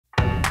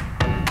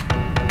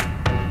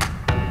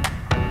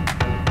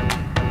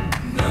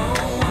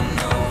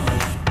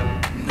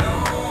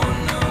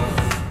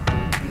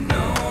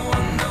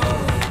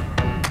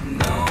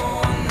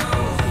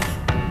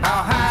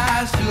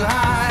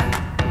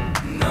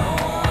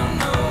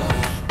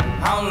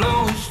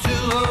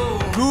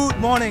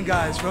morning,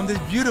 guys, from this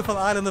beautiful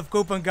island of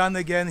Koh Phangan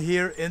again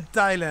here in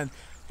Thailand.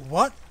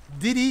 What?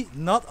 Didi?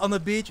 Not on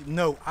the beach?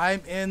 No, I'm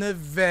in a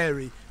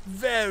very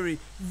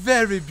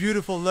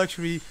beautiful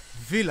luxury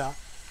villa.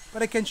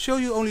 But I can show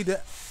you only the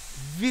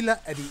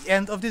villa at the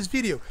end of this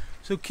video.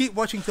 So keep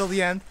watching till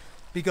the end,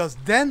 because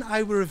then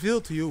I will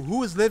reveal to you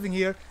who is living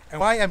here and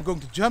why I'm going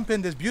to jump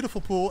in this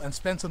beautiful pool and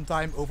spend some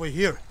time over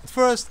here. But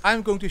first,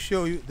 I'm going to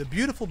show you the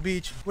beautiful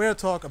beach, where I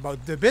talk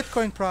about the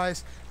Bitcoin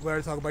price, where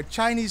I talk about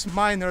Chinese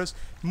miners,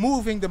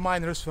 moving the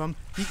miners from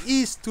the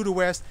east to the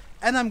west,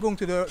 and I'm going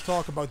to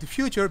talk about the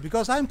future,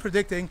 because I'm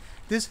predicting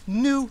this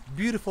new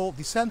beautiful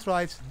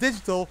decentralized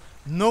digital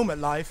nomad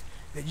life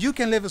that you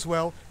can live as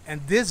well,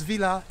 and this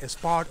villa is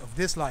part of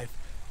this life.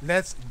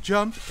 Let's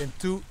jump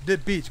into the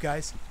beach,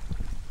 guys.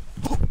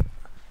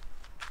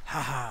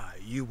 Haha,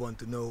 you want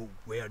to know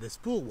where this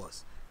pool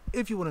was.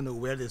 If you want to know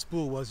where this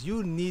pool was,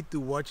 you need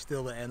to watch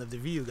till the end of the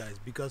video, guys,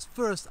 because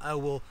first I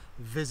will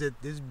visit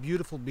this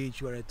beautiful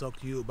beach where I talk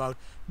to you about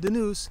the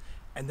news,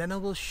 and then I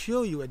will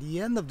show you at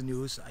the end of the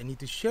news. I need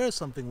to share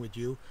something with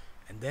you,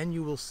 and then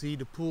you will see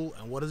the pool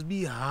and what is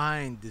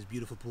behind this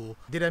beautiful pool.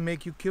 Did I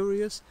make you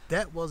curious?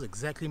 That was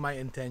exactly my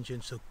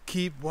intention, so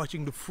keep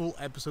watching the full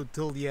episode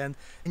till the end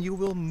and you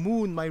will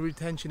moon my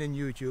retention in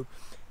YouTube.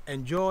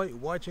 Enjoy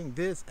watching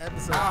this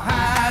episode. How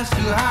high is too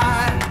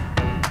high?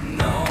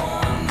 No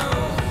one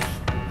knows.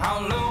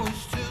 How low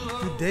is too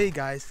low. Today,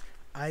 guys,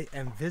 I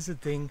am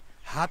visiting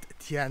Hat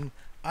Tien.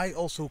 I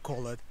also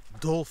call it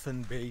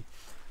Dolphin Bay.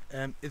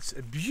 It's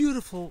a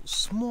beautiful,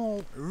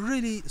 small,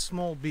 really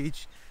small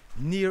beach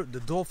near the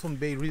Dolphin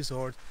Bay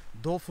Resort.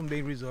 Dolphin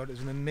Bay Resort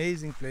is an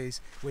amazing place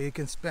where you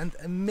can spend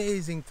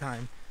amazing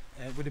time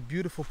with a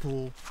beautiful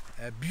pool,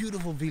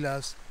 beautiful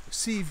villas,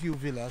 sea view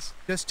villas.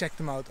 Just check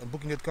them out on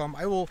booking.com.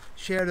 I will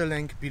share the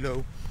link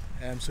below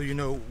so you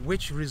know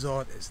which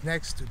resort is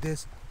next to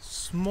this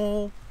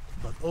small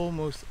but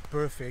almost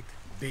perfect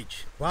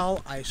beach.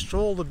 While I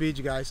stroll the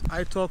beach, guys,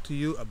 I talk to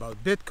you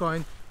about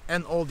Bitcoin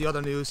and all the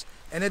other news,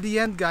 and at the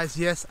end, guys,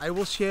 yes, I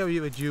will share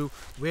with you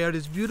where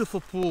this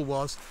beautiful pool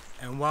was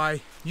and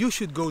why you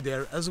should go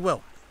there as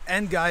well.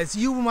 And guys,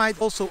 you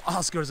might also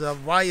ask yourself,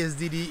 why is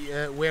Didi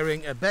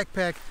wearing a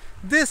backpack?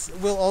 This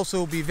will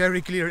also be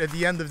very clear at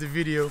the end of the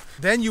video.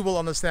 Then you will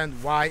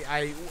understand why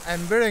I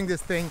am wearing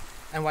this thing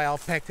and why I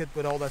packed it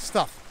with all that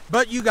stuff.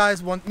 But you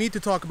guys want me to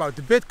talk about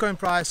the Bitcoin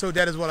price, so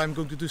that is what I'm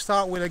going to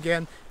start with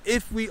again.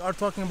 If we are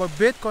talking about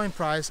Bitcoin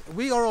price,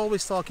 we are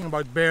always talking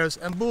about bears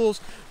and bulls.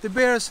 The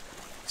bears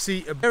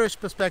see a bearish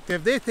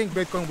perspective, they think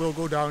Bitcoin will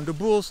go down. The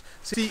bulls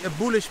see a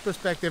bullish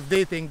perspective,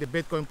 they think the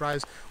Bitcoin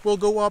price will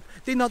go up.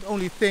 They not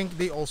only think,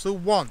 they also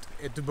want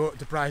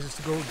the prices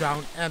to go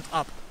down and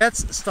up.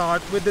 Let's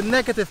start with the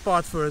negative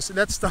part first.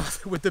 Let's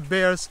start with the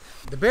bears.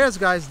 The bears,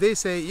 guys, they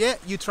say, yeah,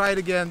 you try it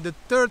again. The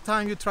third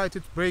time you try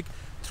to break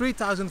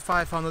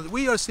 3,500,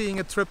 we are seeing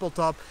a triple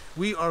top.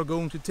 We are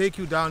going to take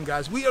you down,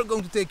 guys. We are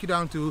going to take you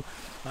down to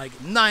like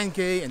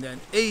 9k and then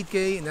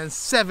 8k and then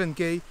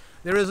 7k.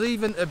 There is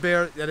even a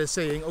bear that is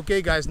saying,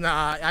 okay guys,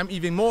 nah, I'm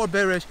even more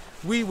bearish,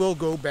 we will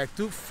go back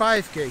to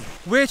 5k.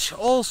 Which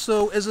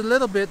also is a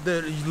little bit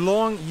the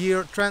long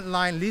year trend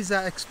line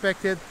Lisa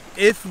expected.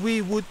 If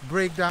we would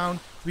break down,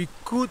 we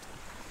could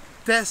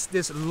test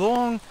this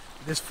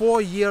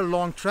 4-year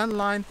long trend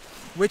line,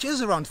 which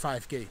is around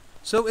 5k.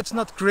 So it's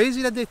not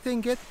crazy that they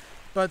think it,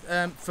 but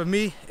for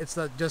me, it's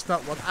just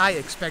not what I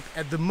expect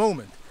at the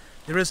moment.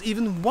 There is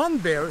even one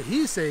bear,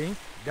 he's saying,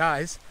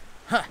 guys,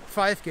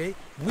 5k,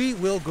 we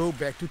will go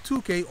back to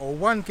 2k or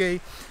 1k,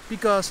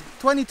 because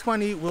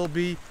 2020 will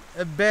be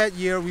a bad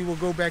year. We will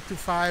go back to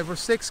 5 or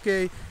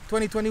 6k.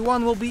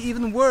 2021 will be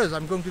even worse.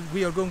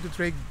 We are going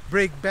to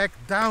break back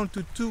down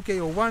to 2k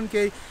or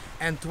 1k,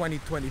 and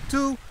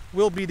 2022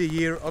 will be the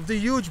year of the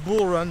huge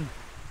bull run,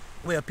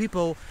 where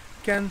people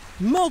can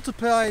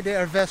multiply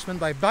their investment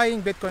by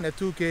buying Bitcoin at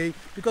 2k,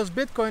 because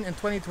Bitcoin in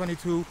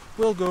 2022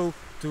 will go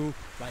to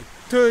like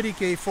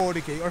 30k,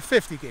 40k or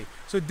 50k.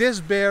 So this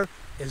bear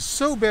is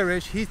so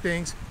bearish, he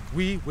thinks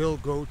we will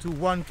go to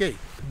 1k.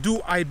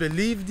 Do I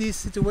believe these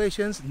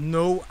situations?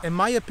 No. In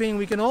my opinion,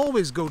 we can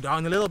always go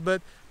down a little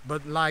bit,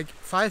 but like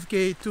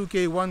 5k,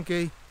 2k,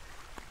 1k,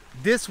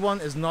 this one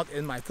is not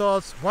in my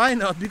thoughts. Why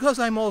not? Because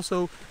I'm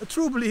also a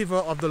true believer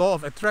of the law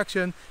of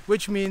attraction,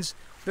 which means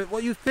that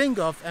what you think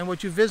of and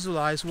what you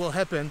visualize will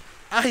happen.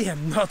 I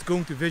am not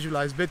going to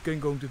visualize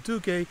Bitcoin going to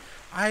 2k.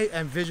 I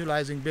am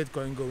visualizing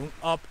Bitcoin going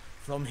up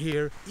from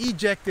here,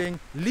 ejecting,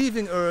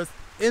 leaving Earth,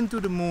 into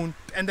the moon,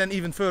 and then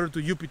even further to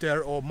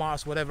Jupiter or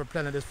Mars, whatever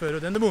planet is further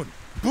than the moon.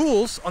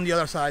 Bulls, on the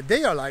other side,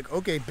 they are like,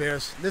 okay,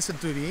 bears, listen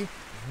to me.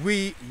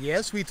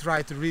 Yes, we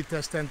tried to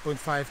retest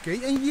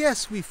 10.5k, and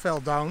yes, we fell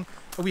down.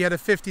 We had a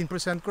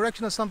 15%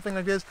 correction or something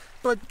like this,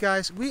 but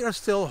guys, we are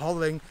still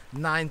holding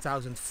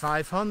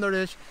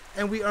 9,500-ish,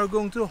 and we are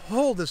going to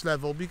hold this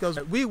level because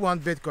we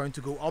want Bitcoin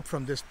to go up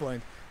from this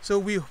point. So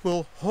we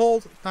will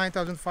hold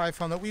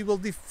 9,500. We will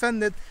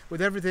defend it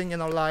with everything in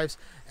our lives,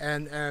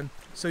 and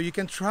so you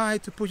can try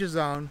to push us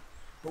down,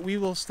 but we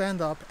will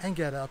stand up and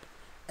get up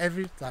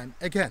every time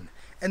again.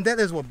 And that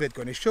is what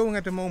Bitcoin is showing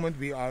at the moment.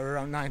 We are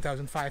around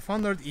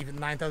 9,500, even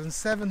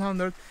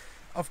 9,700,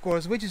 of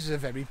course, which is a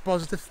very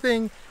positive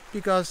thing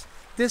because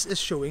this is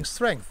showing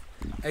strength.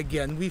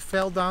 Again, we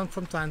fell down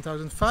from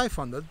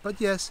 10,500, but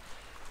yes,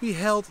 we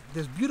held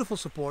this beautiful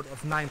support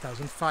of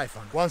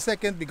 9,500. 1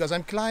 second, because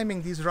I'm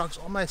climbing these rocks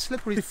on my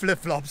slippery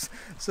flip-flops,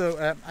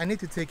 so I need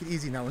to take it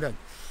easy now and then.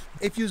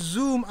 If you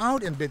zoom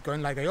out in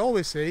Bitcoin, like I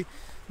always say,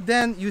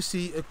 then you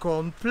see a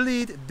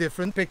complete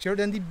different picture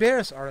than the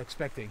bears are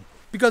expecting.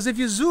 Because if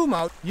you zoom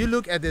out, you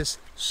look at this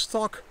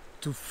stock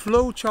to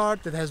flow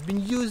chart that has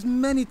been used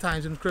many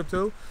times in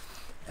crypto,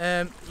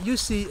 you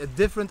see a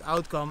different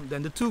outcome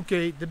than the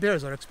 2K the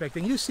bears are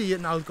expecting. You see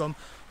an outcome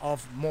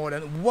of more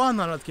than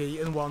 100K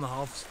in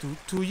 1.5 to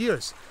 2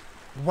 years.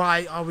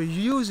 Why are we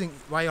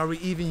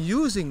even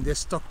using this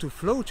stock to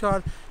flow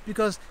chart?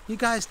 Because you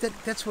guys,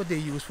 that's what they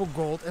use for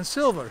gold and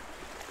silver.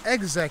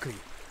 Exactly.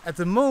 At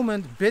the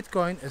moment,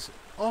 Bitcoin is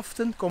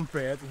often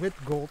compared with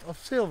gold or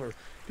silver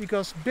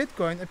because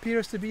Bitcoin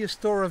appears to be a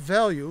store of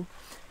value,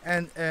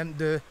 and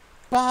the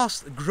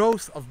past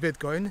growth of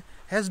Bitcoin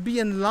has been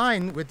in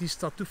line with these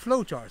stock to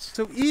flow charts.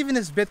 So even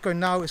as Bitcoin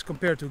now is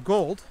compared to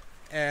gold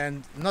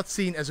and not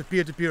seen as a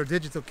peer-to-peer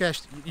digital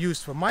cash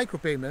used for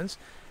micropayments,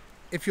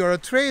 if you're a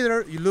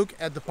trader, you look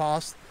at the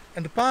past,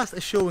 and the past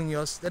is showing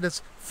us that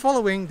it's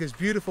following this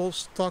beautiful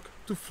stock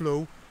to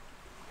flow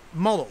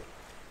model.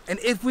 And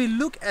if we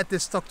look at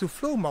this stock to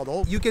flow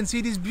model, you can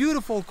see these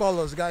beautiful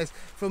colors, guys,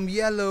 from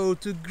yellow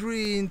to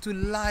green to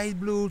light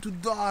blue to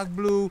dark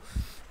blue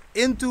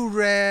into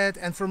red,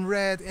 and from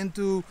red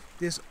into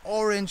this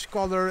orange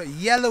color,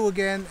 yellow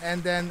again,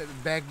 and then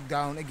back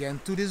down again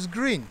to this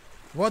green.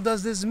 What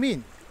does this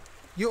mean?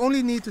 You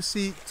only need to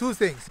see two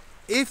things.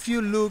 If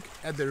you look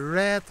at the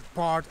red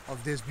part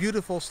of this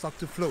beautiful stock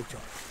to flow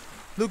chart,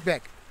 look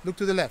back, look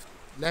to the left.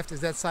 Left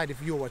is that side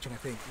if you're watching, I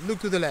think. Look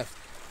to the left.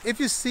 If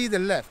you see the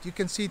left, you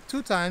can see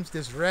 2 times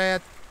this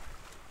red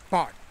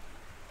part.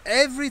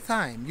 Every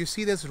time you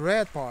see this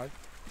red part,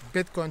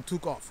 Bitcoin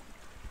took off.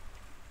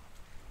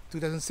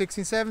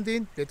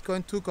 2016-17,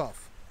 Bitcoin took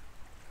off.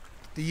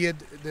 The year,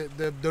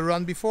 the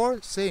run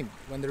before, same.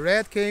 When the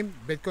red came,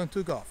 Bitcoin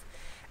took off.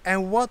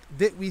 And what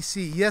did we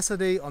see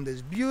yesterday on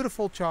this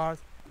beautiful chart?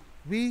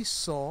 We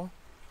saw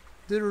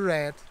the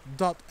red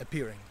dot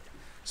appearing.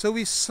 So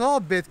we saw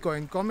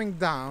Bitcoin coming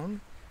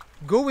down,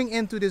 going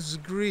into this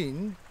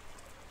green,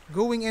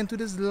 going into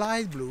this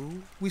light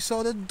blue. We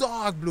saw the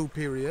dark blue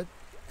period,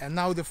 and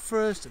now the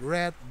first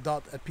red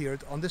dot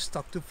appeared on the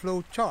stock to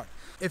flow chart.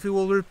 If we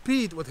will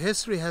repeat what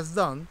history has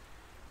done,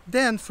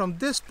 then from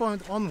this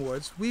point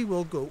onwards we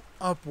will go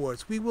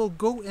upwards. We will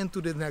go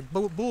into the next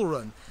bull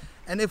run.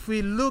 And if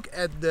we look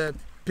at the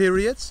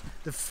periods,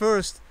 the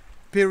first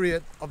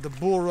period of the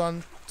bull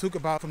run took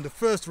about, from the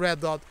first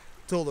red dot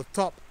till the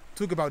top,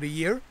 took about a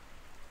year.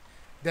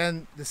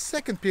 Then the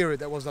second period,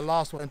 that was the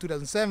last one in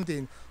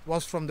 2017,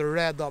 was from the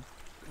red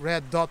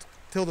dot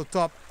till the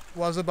top,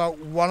 was about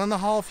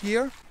 1.5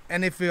 years.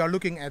 And if we are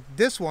looking at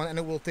this one, and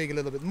it will take a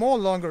little bit more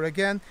longer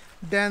again,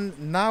 then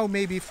now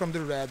maybe from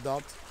the red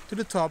dot to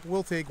the top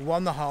will take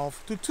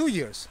 1.5 to 2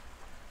 years.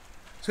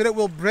 So that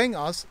will bring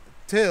us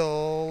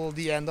till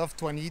the end of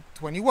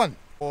 2021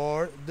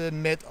 or the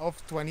mid of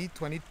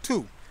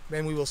 2022,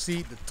 when we will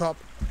see the top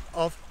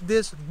of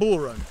this bull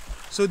run.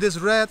 So this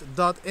red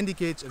dot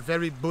indicates a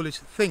very bullish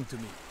thing to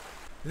me.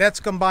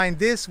 Let's combine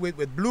this with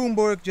what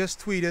Bloomberg just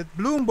tweeted.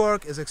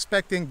 Bloomberg is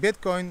expecting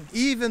Bitcoin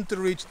even to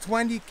reach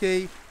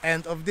 20K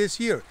end of this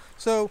year.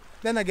 So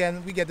then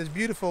again, we get this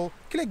beautiful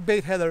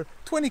clickbait header,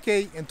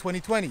 20K in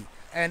 2020.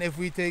 And if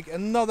we take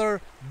another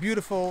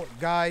beautiful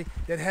guy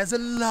that has a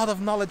lot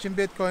of knowledge in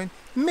Bitcoin,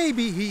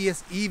 maybe he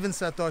is even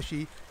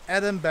Satoshi,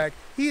 Adam Beck,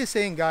 he is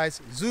saying,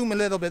 guys, zoom a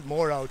little bit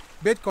more out.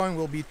 Bitcoin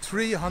will be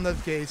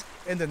 300Ks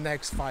in the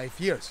next 5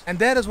 years. And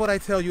that is what I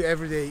tell you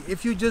every day.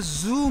 If you just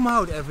zoom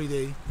out every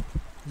day,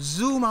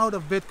 zoom out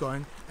of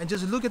Bitcoin and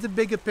just look at the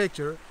bigger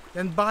picture,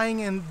 then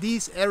buying in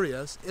these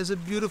areas is a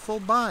beautiful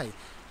buy.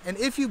 And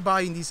if you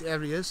buy in these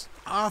areas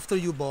after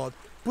you bought,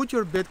 put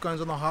your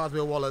Bitcoins on a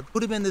hardware wallet,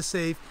 put them in the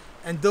safe,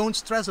 and don't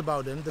stress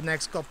about them the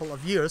next couple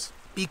of years,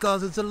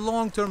 because it's a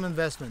long-term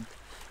investment.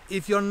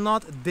 If you're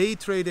not day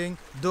trading,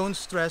 don't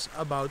stress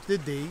about the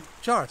day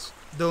charts.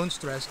 Don't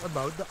stress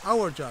about the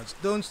hour charts.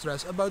 Don't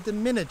stress about the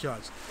minute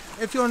charts.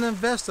 If you're an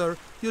investor,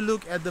 you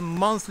look at the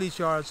monthly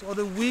charts or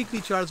the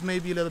weekly charts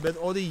maybe a little bit,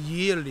 or the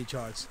yearly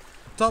charts.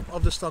 Top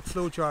of the stock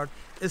flow chart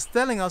is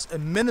telling us a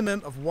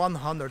minimum of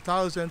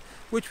 100,000,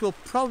 which will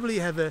probably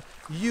have a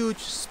huge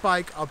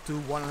spike up to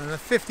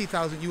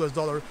 150,000 US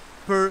dollar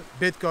per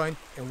Bitcoin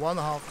in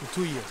 1.5 to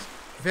 2 years.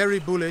 Very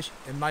bullish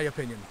in my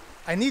opinion.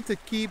 I need to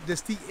keep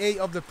this TA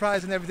of the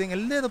price and everything a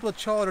little bit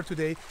shorter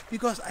today,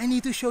 because I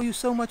need to show you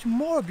so much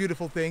more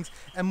beautiful things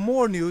and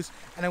more news,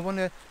 and I want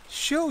to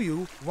show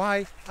you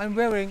why I'm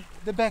wearing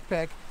the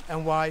backpack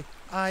and why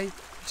I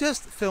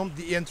just filmed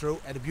the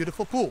intro at a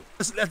beautiful pool.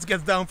 Let's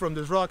get down from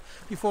this rock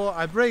before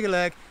I break a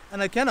leg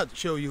and I cannot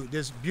show you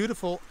this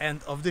beautiful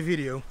end of the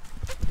video.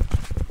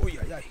 Oh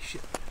yeah,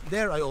 shit.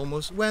 There I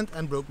almost went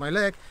and broke my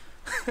leg.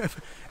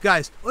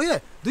 Guys, oh yeah,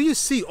 do you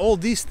see all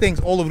these things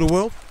all over the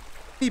world?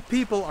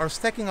 People are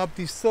stacking up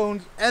these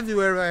stones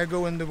everywhere I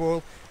go in the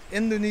world.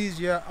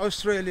 Indonesia,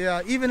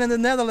 Australia, even in the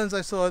Netherlands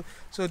I saw it.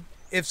 So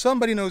if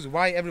somebody knows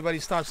why everybody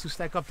starts to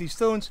stack up these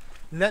stones,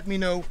 let me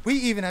know. We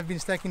even have been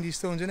stacking these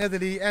stones in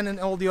Italy and in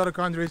all the other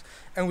countries,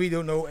 and we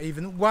don't know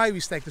even why we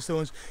stack the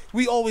stones.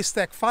 We always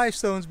stack 5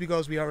 stones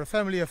because we are a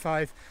family of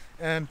 5.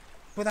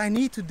 But I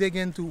need to dig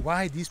into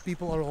why these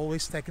people are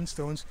always stacking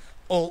stones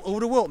all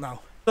over the world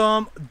now.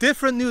 Some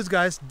different news,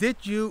 guys. Did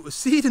you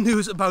see the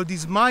news about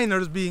these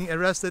miners being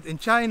arrested in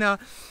China?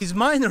 These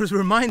miners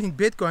were mining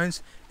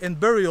bitcoins in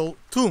burial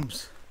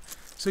tombs.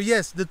 So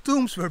yes, the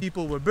tombs where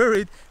people were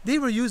buried, they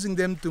were using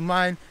them to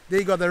mine.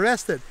 They got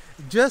arrested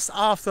just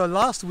after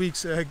last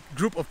week's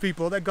group of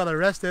people that got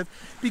arrested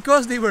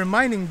because they were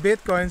mining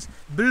bitcoins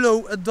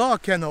below a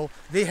dog kennel.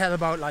 They had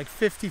about like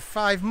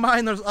 55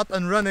 miners up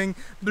and running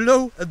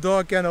below a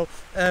dog kennel,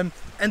 and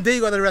they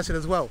got arrested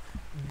as well.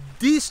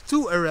 These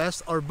 2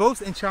 arrests are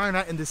both in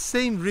China in the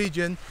same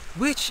region,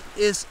 which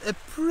is a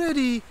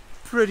pretty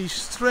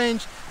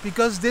strange,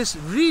 because this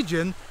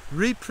region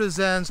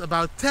represents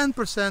about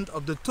 10%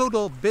 of the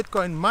total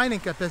Bitcoin mining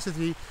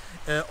capacity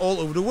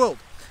all over the world.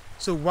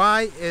 So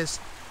why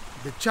is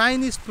the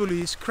Chinese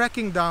police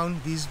cracking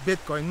down these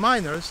Bitcoin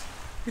miners?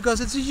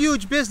 Because it's a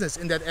huge business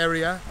in that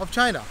area of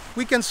China.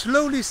 We can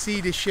slowly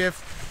see the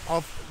shift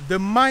of the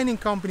mining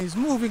companies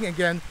moving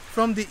again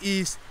from the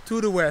east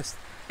to the west.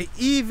 I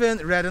even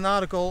read an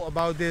article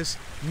about this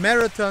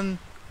Marathon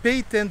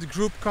Patent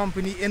Group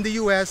company in the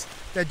US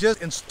that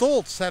just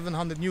installed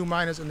 700 new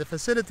miners in the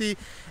facility,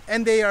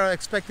 and they are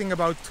expecting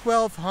about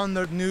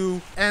 1200 new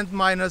Ant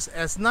miners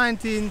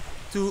S19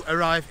 to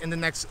arrive in the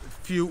next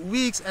few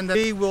weeks, and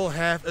they will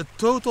have a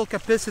total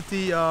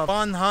capacity of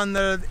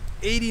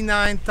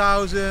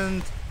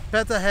 189,000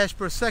 petahash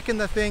per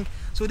second, I think.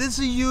 So this is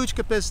a huge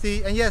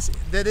capacity, and yes,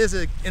 that is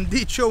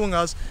indeed showing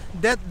us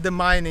that the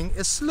mining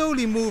is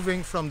slowly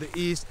moving from the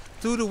east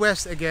to the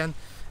west again.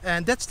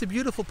 And that's the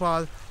beautiful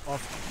part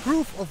of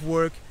proof of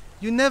work.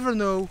 You never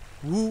know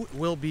who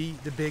will be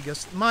the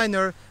biggest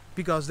miner,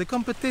 because the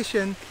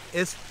competition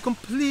is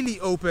completely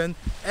open.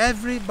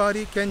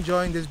 Everybody can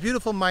join this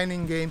beautiful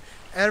mining game.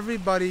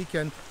 Everybody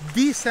can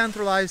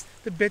decentralize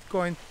the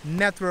Bitcoin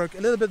network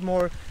a little bit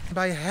more.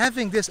 By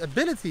having this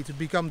ability to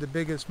become the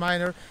biggest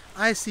miner,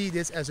 I see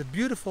this as a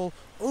beautiful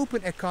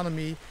open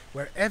economy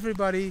where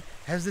everybody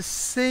has the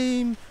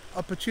same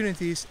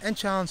opportunities and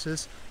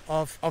chances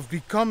of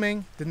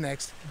becoming the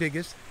next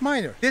biggest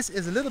miner. This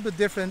is a little bit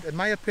different, in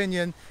my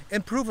opinion,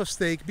 in proof of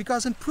stake,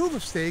 because in proof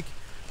of stake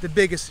the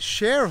biggest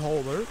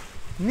shareholder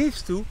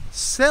needs to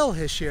sell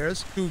his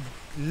shares to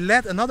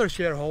let another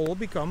shareholder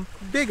become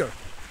bigger.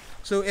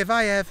 So if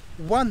I have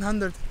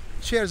 100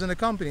 shares in a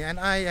company and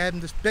I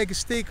am the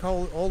biggest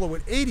stakeholder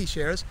with 80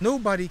 shares,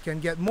 nobody can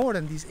get more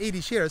than these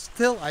 80 shares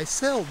till I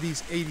sell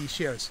these 80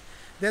 shares.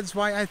 That's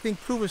why I think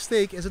proof of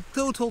stake is a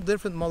total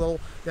different model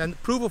than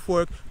proof of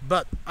work,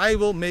 but I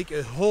will make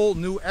a whole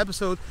new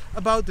episode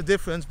about the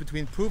difference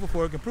between proof of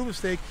work and proof of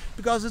stake,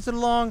 because it's a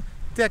long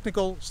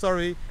technical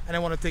story and I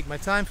want to take my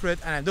time for it,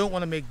 and I don't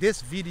want to make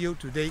this video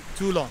today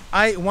too long.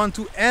 I want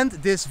to end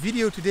this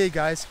video today,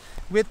 guys,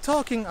 with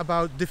talking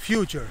about the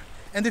future.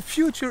 And the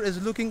future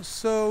is looking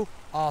so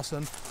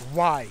awesome.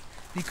 Why?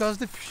 Because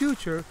the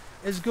future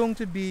is going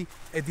to be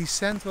a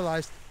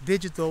decentralized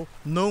digital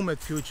nomad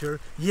future.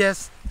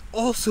 Yes,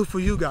 also for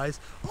you guys,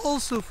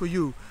 also for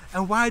you.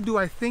 And why do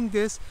I think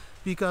this?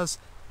 Because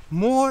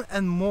more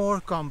and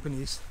more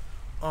companies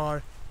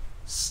are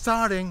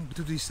starting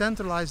to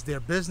decentralize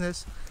their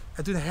business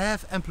and to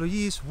have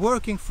employees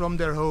working from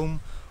their home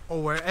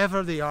or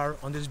wherever they are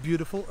on this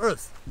beautiful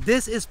earth.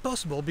 This is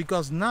possible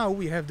because now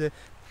we have the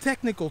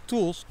technical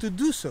tools to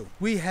do so.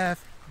 We have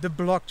the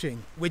blockchain,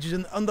 which is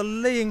an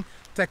underlying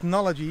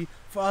technology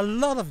for a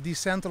lot of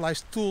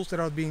decentralized tools that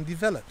are being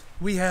developed.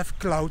 We have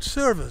cloud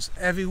servers.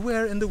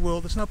 Everywhere in the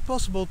world it's now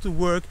possible to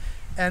work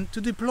and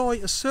to deploy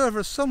a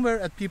server somewhere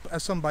at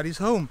somebody's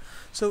home.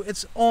 So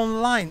it's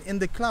online in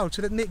the cloud,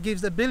 so that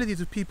gives the ability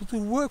to people to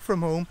work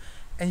from home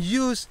and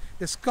use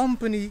this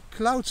company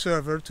cloud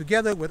server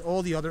together with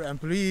all the other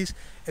employees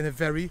in a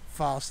very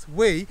fast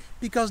way,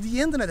 because the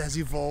internet has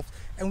evolved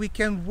and we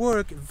can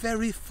work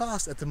very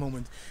fast at the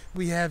moment.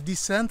 We have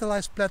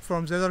decentralized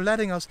platforms that are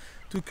letting us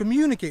to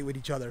communicate with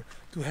each other,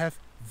 to have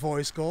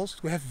voice calls,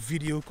 to have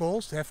video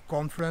calls, to have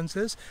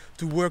conferences,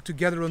 to work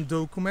together on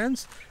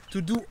documents,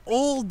 to do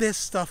all this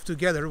stuff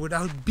together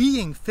without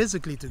being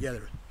physically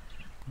together.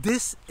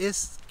 This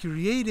is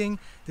creating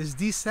this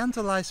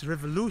decentralized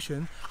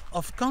revolution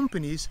of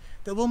companies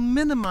that will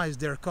minimize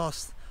their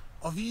cost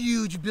of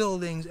huge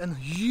buildings and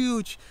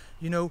huge,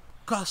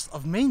 cost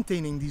of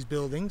maintaining these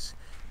buildings,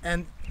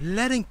 and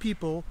letting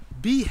people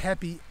be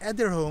happy at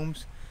their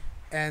homes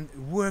and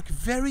work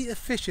very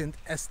efficient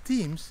as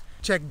teams.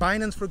 Check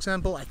Binance, for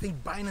example. I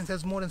think Binance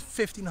has more than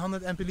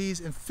 1,500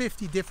 employees in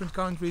 50 different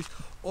countries,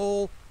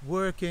 all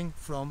working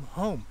from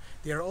home.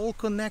 They are all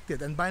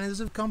connected, and Binance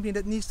is a company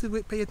that needs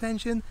to pay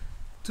attention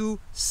to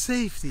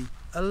safety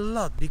a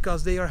lot,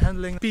 because they are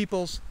handling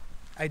people's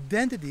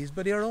identities,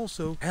 but they are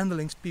also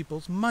handling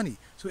people's money.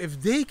 So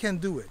if they can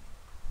do it,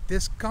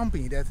 this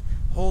company that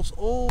holds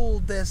all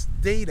this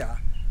data,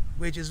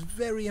 which is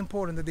very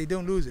important that they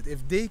don't lose it,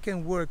 if they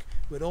can work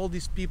with all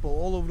these people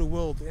all over the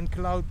world in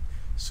cloud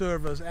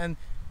servers, and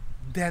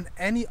then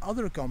any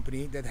other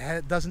company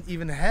that doesn't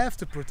even have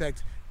to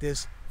protect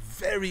this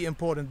very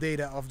important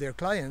data of their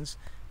clients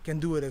can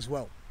do it as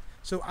well.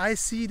 So I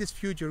see this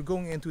future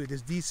going into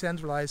this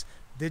decentralized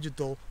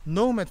digital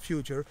nomad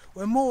future,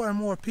 where more and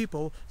more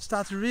people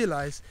start to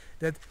realize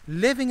that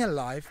living a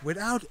life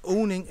without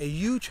owning a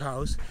huge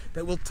house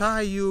that will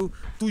tie you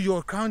to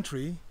your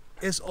country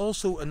is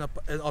also an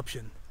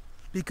option.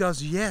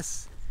 Because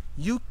yes,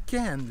 you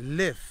can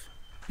live.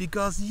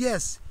 Because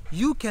yes,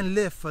 you can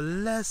live for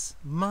less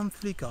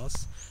monthly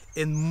costs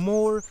in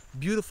more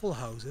beautiful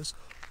houses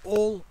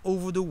all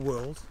over the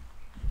world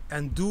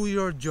and do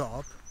your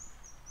job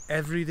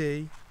every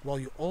day, while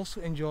you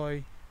also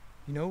enjoy,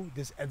 you know,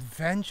 this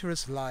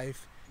adventurous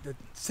life that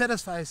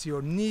satisfies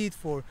your need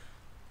for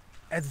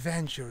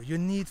adventure, your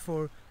need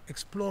for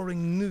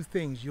exploring new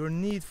things, your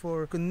need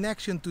for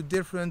connection to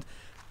different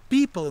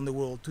people in the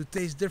world, to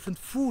taste different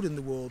food in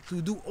the world,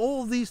 to do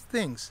all these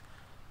things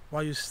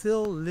while you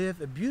still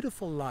live a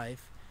beautiful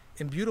life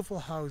in beautiful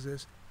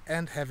houses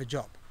and have a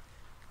job.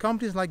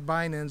 Companies like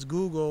Binance,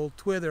 Google,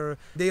 Twitter,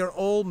 they are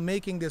all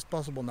making this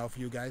possible now for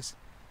you guys.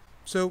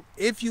 So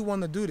if you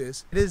want to do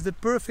this, it is the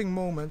perfect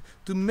moment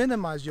to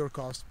minimize your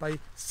cost by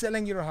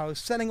selling your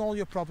house, selling all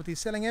your property,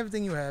 selling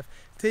everything you have,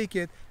 take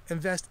it,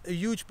 invest a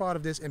huge part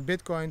of this in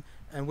Bitcoin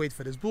and wait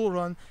for this bull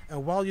run.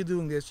 And while you're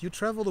doing this, you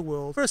travel the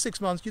world. First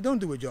 6 months, you don't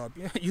do a job.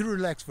 You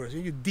relax first.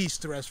 You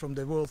de-stress from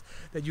the world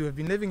that you have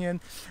been living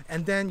in.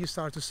 And then you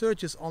start to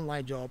search this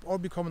online job or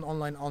become an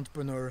online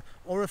entrepreneur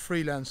or a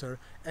freelancer.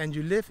 And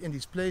you live in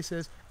these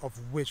places, of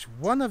which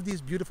one of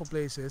these beautiful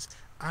places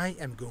I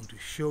am going to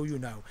show you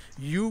now.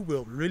 You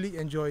will really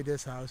enjoy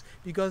this house,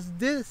 because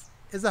this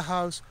is a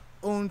house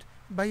owned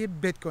by a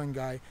Bitcoin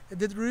guy that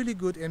did really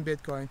good in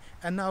Bitcoin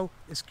and now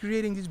is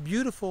creating these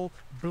beautiful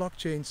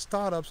blockchain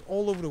startups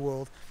all over the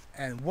world.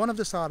 And one of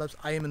the startups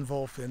I am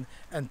involved in,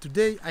 and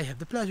today I have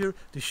the pleasure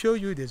to show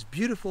you this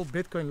beautiful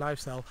Bitcoin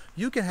lifestyle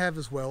you can have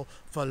as well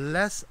for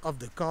less of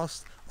the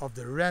cost of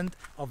the rent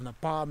of an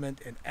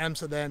apartment in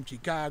Amsterdam,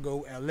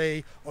 Chicago,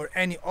 LA, or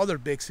any other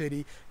big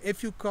city.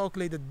 If you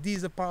calculate that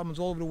these apartments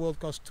all over the world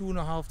cost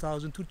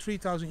 $2,500 to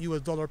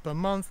 $3,000 per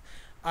month,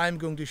 I'm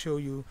going to show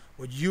you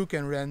what you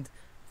can rent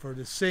for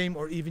the same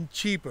or even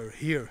cheaper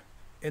here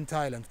in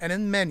Thailand and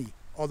in many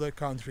other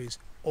countries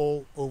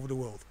all over the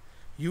world.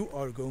 You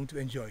are going to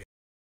enjoy it.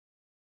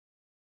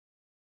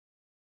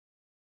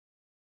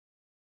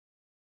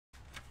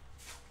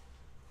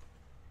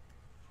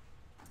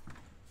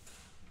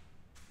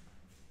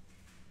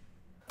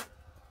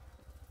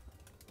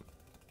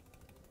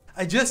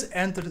 I just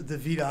entered the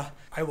villa.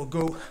 I will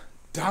go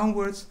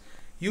downwards.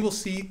 You will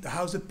see the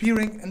house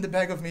appearing in the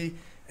back of me.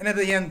 And at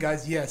the end,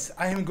 guys, yes,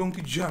 I am going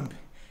to jump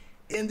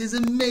in this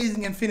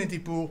amazing infinity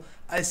pool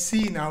I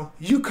see now.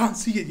 You can't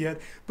see it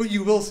yet, but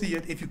you will see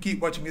it if you keep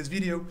watching this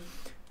video.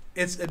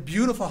 It's a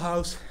beautiful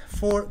house,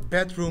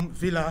 4-bedroom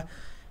villa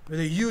with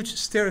a huge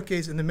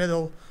staircase in the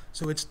middle.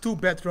 So it's 2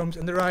 bedrooms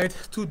on the right,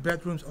 2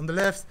 bedrooms on the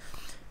left.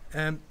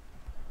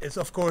 It's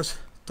of course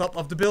top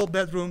of the bill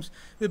bedrooms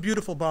with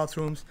beautiful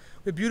bathrooms,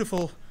 with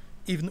beautiful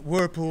even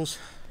whirlpools,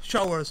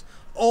 showers,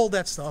 all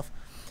that stuff.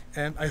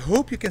 I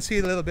hope you can see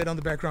it a little bit on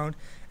the background.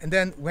 And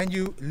then when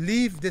you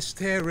leave this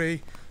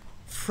stairway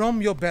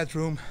from your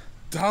bedroom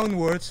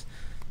downwards,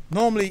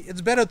 normally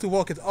it's better to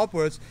walk it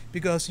upwards,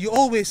 because you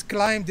always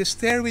climb the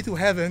stairway to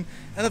heaven.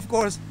 And of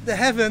course the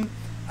heaven,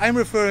 I'm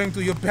referring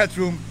to your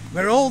bedroom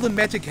where all the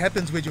magic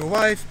happens with your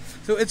wife.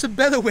 So it's a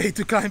better way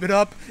to climb it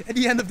up at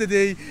the end of the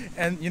day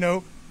and, you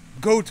know,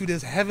 go to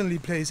this heavenly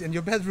place in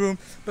your bedroom.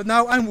 But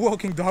now I'm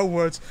walking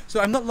downwards, so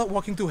I'm not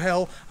walking to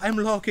hell,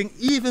 I'm walking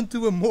even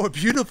to a more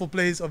beautiful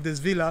place of this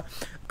villa.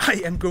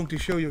 I am going to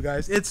show you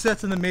guys. It's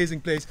such an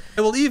amazing place.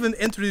 I will even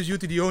introduce you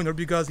to the owner,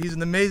 because he's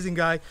an amazing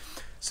guy.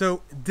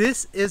 So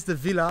this is the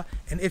villa,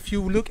 and if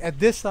you look at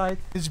this side,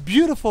 this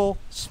beautiful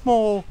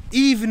small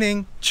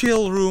evening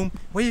chill room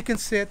where you can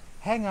sit,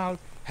 hang out,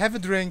 have a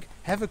drink,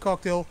 have a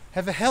cocktail,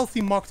 have a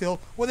healthy mocktail,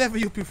 whatever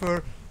you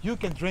prefer. You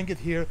can drink it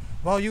here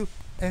while you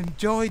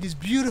enjoy these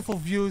beautiful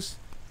views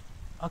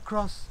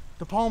across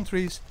the palm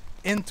trees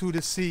into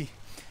the sea.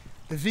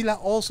 The villa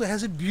also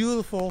has a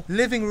beautiful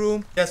living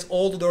room. Yes,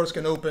 all the doors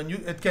can open.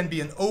 It can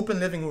be an open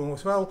living room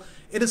as well.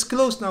 It is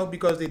closed now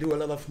because they do a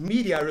lot of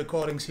media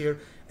recordings here,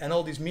 and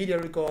all these media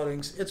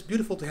recordings, it's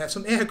beautiful to have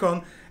some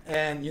aircon,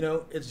 and you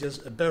know, it's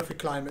just a perfect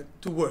climate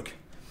to work.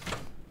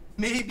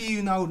 Maybe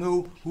you now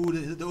know who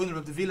the owner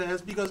of the villa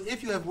is, because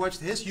if you have watched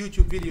his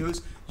YouTube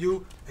videos,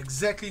 you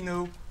exactly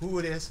know who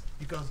it is,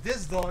 because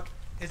this dog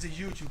is a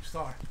YouTube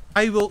star.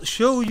 I will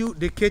show you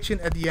the kitchen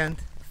at the end,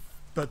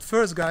 but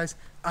first, guys,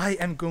 I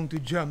am going to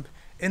jump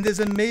in this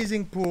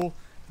amazing pool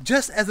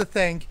just as a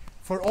thank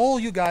for all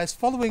you guys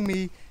following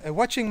me and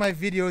watching my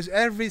videos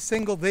every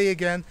single day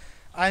again.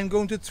 I'm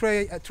going to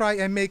try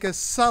and make a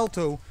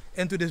salto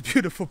into this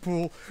beautiful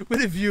pool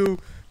with a view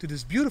to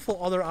this beautiful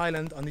other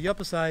island on the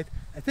upper side.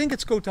 I think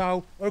it's Koh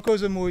Tao or Koh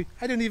Samui.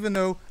 I don't even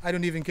know. I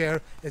don't even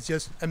care. It's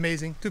just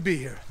amazing to be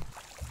here.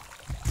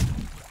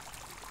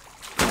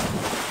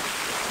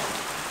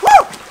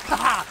 Woo!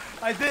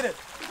 I did it.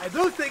 I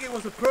don't think it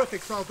was a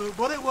perfect salto,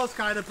 but it was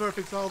kind of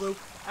perfect salto.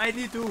 I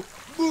need to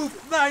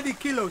move 90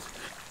 kilos,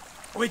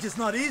 which is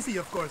not easy,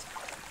 of course.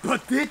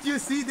 But did you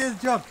see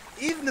this jump?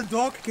 Even the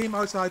dog came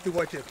outside to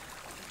watch it.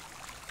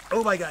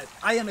 Oh my God,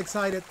 I am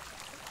excited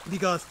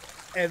because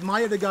I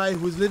admire the guy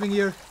who's living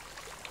here.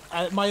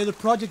 I admire the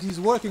project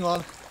he's working on.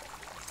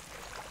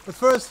 But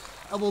first,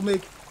 I will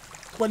make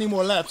 20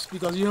 more laps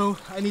because, you know,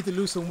 I need to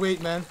lose some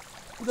weight, man.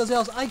 Because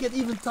else I get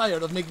even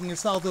tired of making a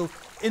salto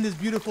in this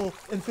beautiful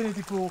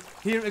infinity pool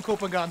here in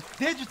Copenhagen.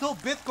 Digital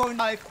Bitcoin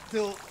life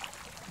till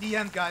the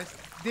end, guys.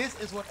 This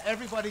is what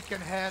everybody can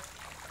have.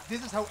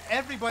 This is how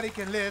everybody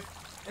can live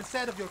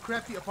instead of your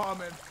crappy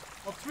apartment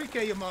of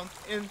 3K a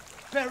month in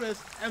Paris,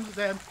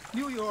 Amsterdam,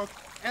 New York,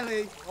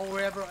 LA or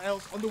wherever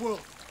else on the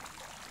world.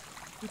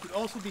 You could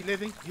also be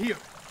living here.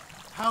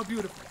 How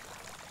beautiful.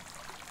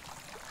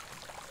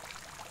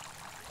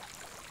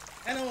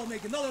 And I will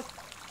make another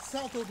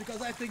salto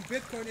because I think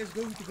Bitcoin is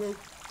going to go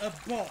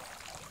above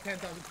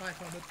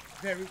 10,500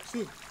 very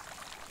soon.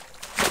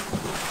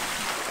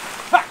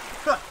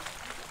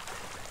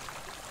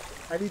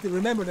 I need to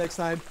remember next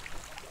time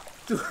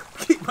to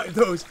keep my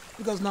nose,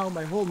 because now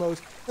my whole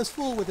nose is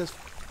full with this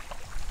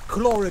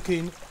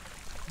chloroquine.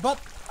 But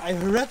I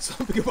read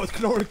something about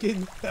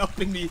chloroquine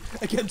helping me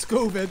against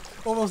COVID,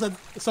 or was that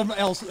something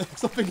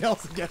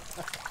else again?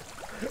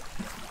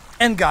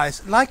 And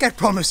guys, like I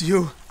promised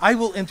you, I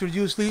will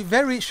introduce Lee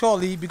very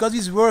shortly, because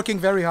he's working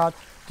very hard,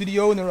 to the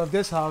owner of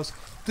this house,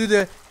 to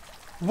the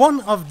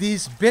one of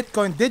these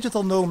Bitcoin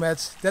digital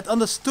nomads that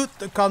understood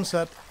the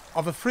concept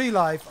of a free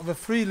life, of a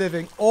free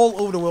living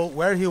all over the world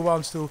where he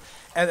wants to,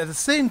 and at the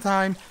same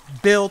time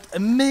build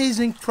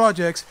amazing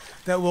projects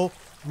that will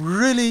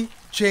really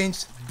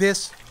change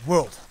this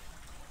world.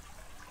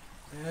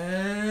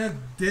 And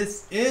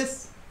this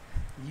is...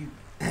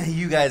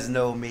 You guys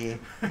know me.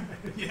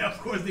 Yeah, of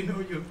course they know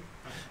you.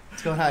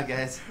 What's going on,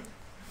 guys?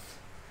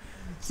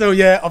 So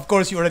yeah, of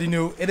course you already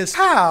knew. It is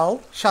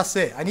Kyle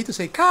Chassé. I need to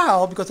say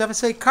Kyle because if I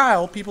say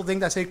Kyle, people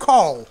think I say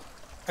Carl.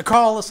 A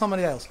Carl is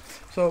somebody else.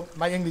 So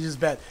my English is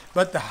bad.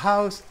 But the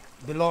house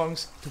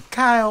belongs to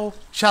Kyle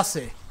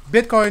Chassé.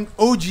 Bitcoin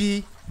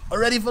OG,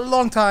 already for a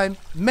long time.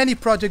 Many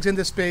projects in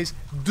this space.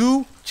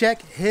 Do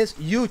check his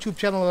YouTube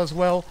channel as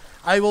well.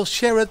 I will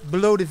share it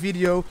below the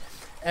video.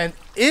 And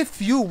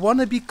if you want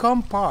to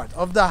become part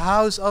of the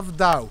House of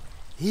DAO,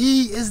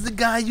 he is the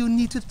guy you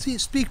need to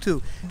speak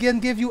to. He can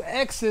give you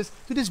access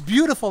to this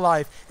beautiful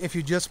life if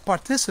you just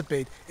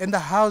participate in the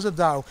House of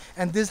DAO.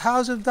 And this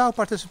House of DAO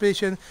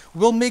participation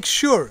will make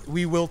sure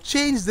we will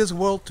change this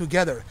world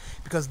together,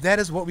 because that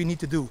is what we need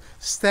to do.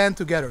 Stand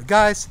together.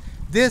 Guys,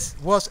 this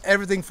was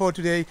everything for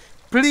today.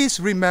 Please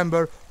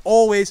remember,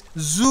 always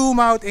zoom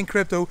out in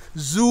crypto,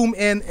 zoom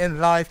in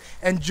life,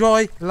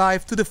 enjoy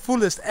life to the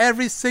fullest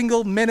every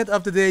single minute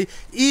of the day.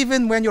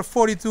 Even when you're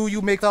 42,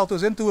 you make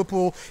saltos into a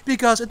pool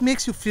because it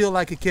makes you feel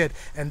like a kid,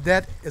 and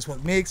that is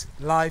what makes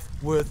life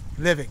worth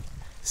living.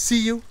 See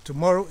you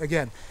tomorrow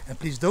again, and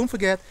please don't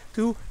forget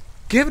to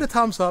give it a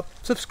thumbs up,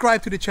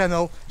 subscribe to the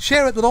channel,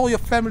 share it with all your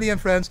family and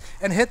friends,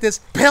 and hit this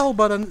bell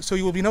button so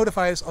you will be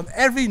notified on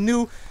every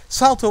new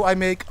salto I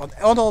make on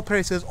all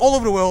places all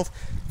over the world.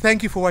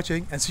 Thank you for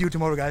watching, and see you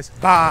tomorrow, guys.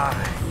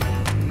 Bye.